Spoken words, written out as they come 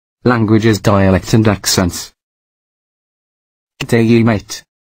Languages, dialect and accents. G'day you mate.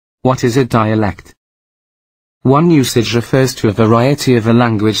 What is a dialect? One usage refers to a variety of a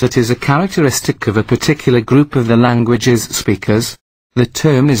language that is a characteristic of a particular group of the language's speakers. The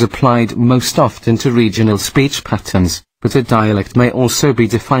term is applied most often to regional speech patterns, but a dialect may also be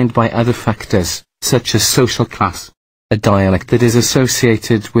defined by other factors, such as social class. A dialect that is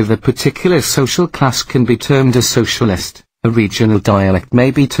associated with a particular social class can be termed a socialist. A regional dialect may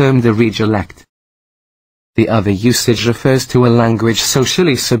be termed a regiolect. The other usage refers to a language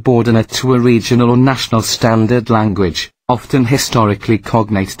socially subordinate to a regional or national standard language, often historically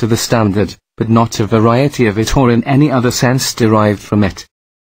cognate to the standard, but not a variety of it or in any other sense derived from it.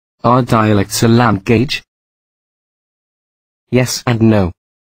 Are dialects a language? Yes and no.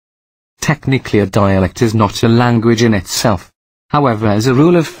 Technically a dialect is not a language in itself. However, as a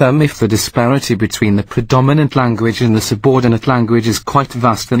rule of thumb, if the disparity between the predominant language and the subordinate language is quite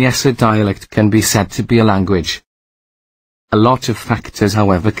vast, then yes, a dialect can be said to be a language. A lot of factors,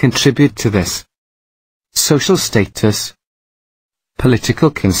 however, contribute to this. Social status, political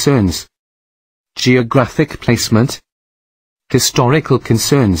concerns, geographic placement, historical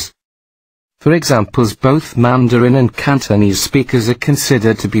concerns. For examples, both Mandarin and Cantonese speakers are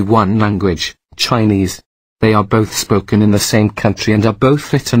considered to be one language, Chinese. They are both spoken in the same country and are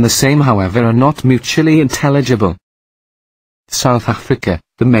both written the same, however are not mutually intelligible. South Africa,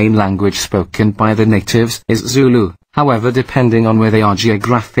 the main language spoken by the natives is Zulu, however depending on where they are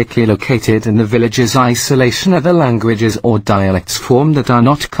geographically located in the village's isolation, other languages or dialects form that are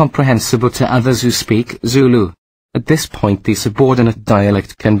not comprehensible to others who speak Zulu. At this point the subordinate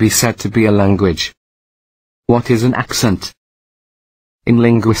dialect can be said to be a language. What is an accent? In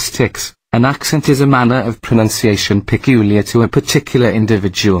linguistics, an accent is a manner of pronunciation peculiar to a particular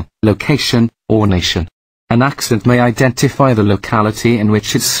individual, location, or nation. An accent may identify the locality in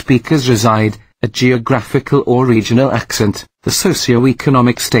which its speakers reside, a geographical or regional accent, the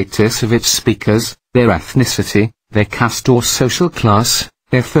socio-economic status of its speakers, their ethnicity, their caste or social class,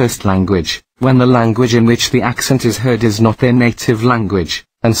 their first language, when the language in which the accent is heard is not their native language,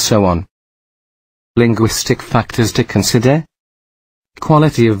 and so on. Linguistic factors to consider: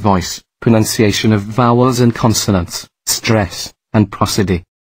 quality of voice, pronunciation of vowels and consonants, stress, and prosody.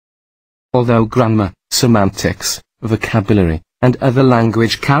 Although grammar, semantics, vocabulary, and other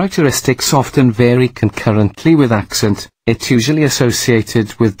language characteristics often vary concurrently with accent, it's usually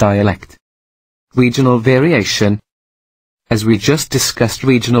associated with dialect. Regional variation. As we just discussed,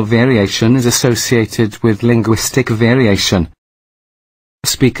 regional variation is associated with linguistic variation.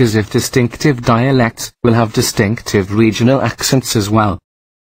 Speakers of distinctive dialects will have distinctive regional accents as well.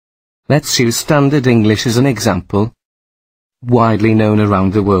 Let's use Standard English as an example. Widely known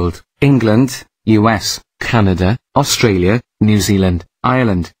around the world, England, US, Canada, Australia, New Zealand,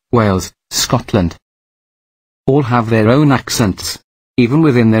 Ireland, Wales, Scotland. All have their own accents. Even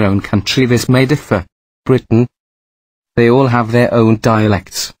within their own country this may differ. Britain. They all have their own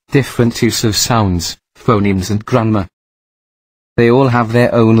dialects, different use of sounds, phonemes and grammar. They all have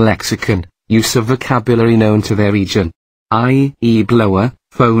their own lexicon, use of vocabulary known to their region, i.e. blower,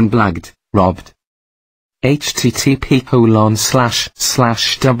 phone, blagged, robbed.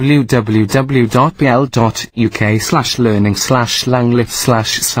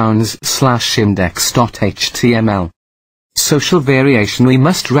 Social variation. We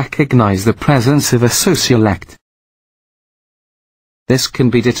must recognize the presence of a sociolect. This can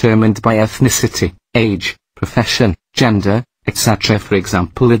be determined by ethnicity, age, profession, gender, etc. For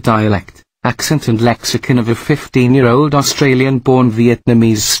example, a dialect, accent and lexicon of a 15-year-old Australian-born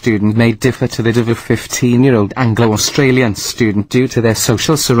Vietnamese student may differ to that of a 15-year-old Anglo-Australian student due to their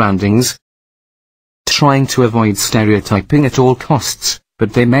social surroundings. Trying to avoid stereotyping at all costs,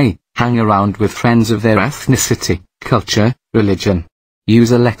 but they may hang around with friends of their ethnicity, culture, religion.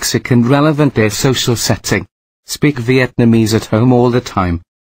 Use a lexicon relevant to their social setting. Speak Vietnamese at home all the time.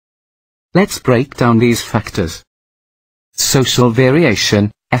 Let's break down these factors. Social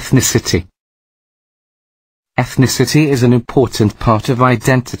variation, ethnicity. Ethnicity is an important part of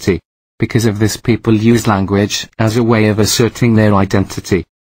identity. Because of this, people use language as a way of asserting their identity.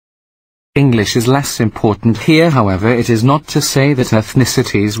 English is less important here, however it is not to say that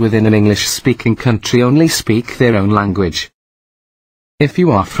ethnicities within an English-speaking country only speak their own language. If you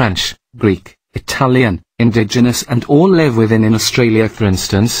are French, Greek, Italian, Indigenous and all live within in Australia for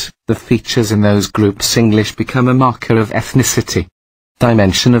instance, the features in those groups' English become a marker of ethnicity.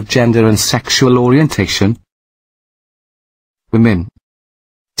 Dimension of gender and sexual orientation. Women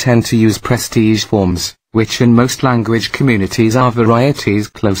tend to use prestige forms, which in most language communities are varieties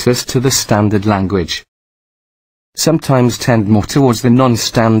closest to the standard language. sometimes tend more towards the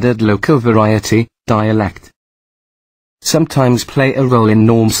non-standard local variety, dialect. Sometimes play a role in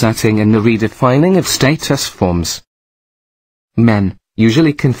norm setting and the redefining of status forms. Men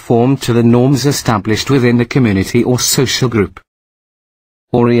usually conform to the norms established within the community or social group.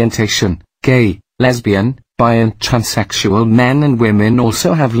 Orientation: gay, lesbian, bi and transsexual men and women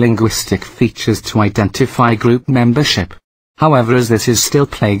also have linguistic features to identify group membership. However, as this is still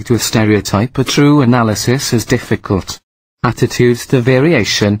plagued with stereotype, a true analysis is difficult. Attitudes to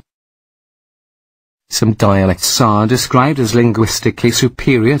variation. Some dialects are described as linguistically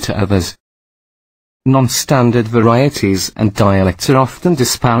superior to others. Non-standard varieties and dialects are often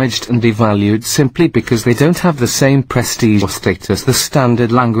disparaged and devalued simply because they don't have the same prestige or status the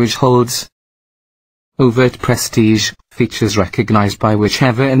standard language holds. Overt prestige, features recognized by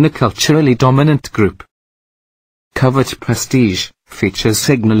whichever in the culturally dominant group. Covert prestige, features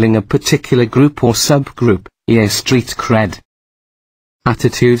signaling a particular group or subgroup, e.g. street cred.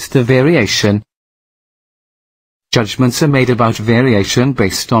 Attitudes to variation. Judgments are made about variation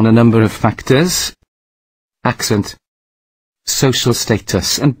based on a number of factors: accent, social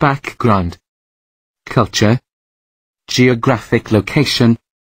status and background, culture, geographic location,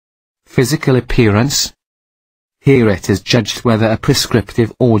 physical appearance. Here it is judged whether a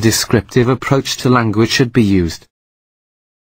prescriptive or descriptive approach to language should be used.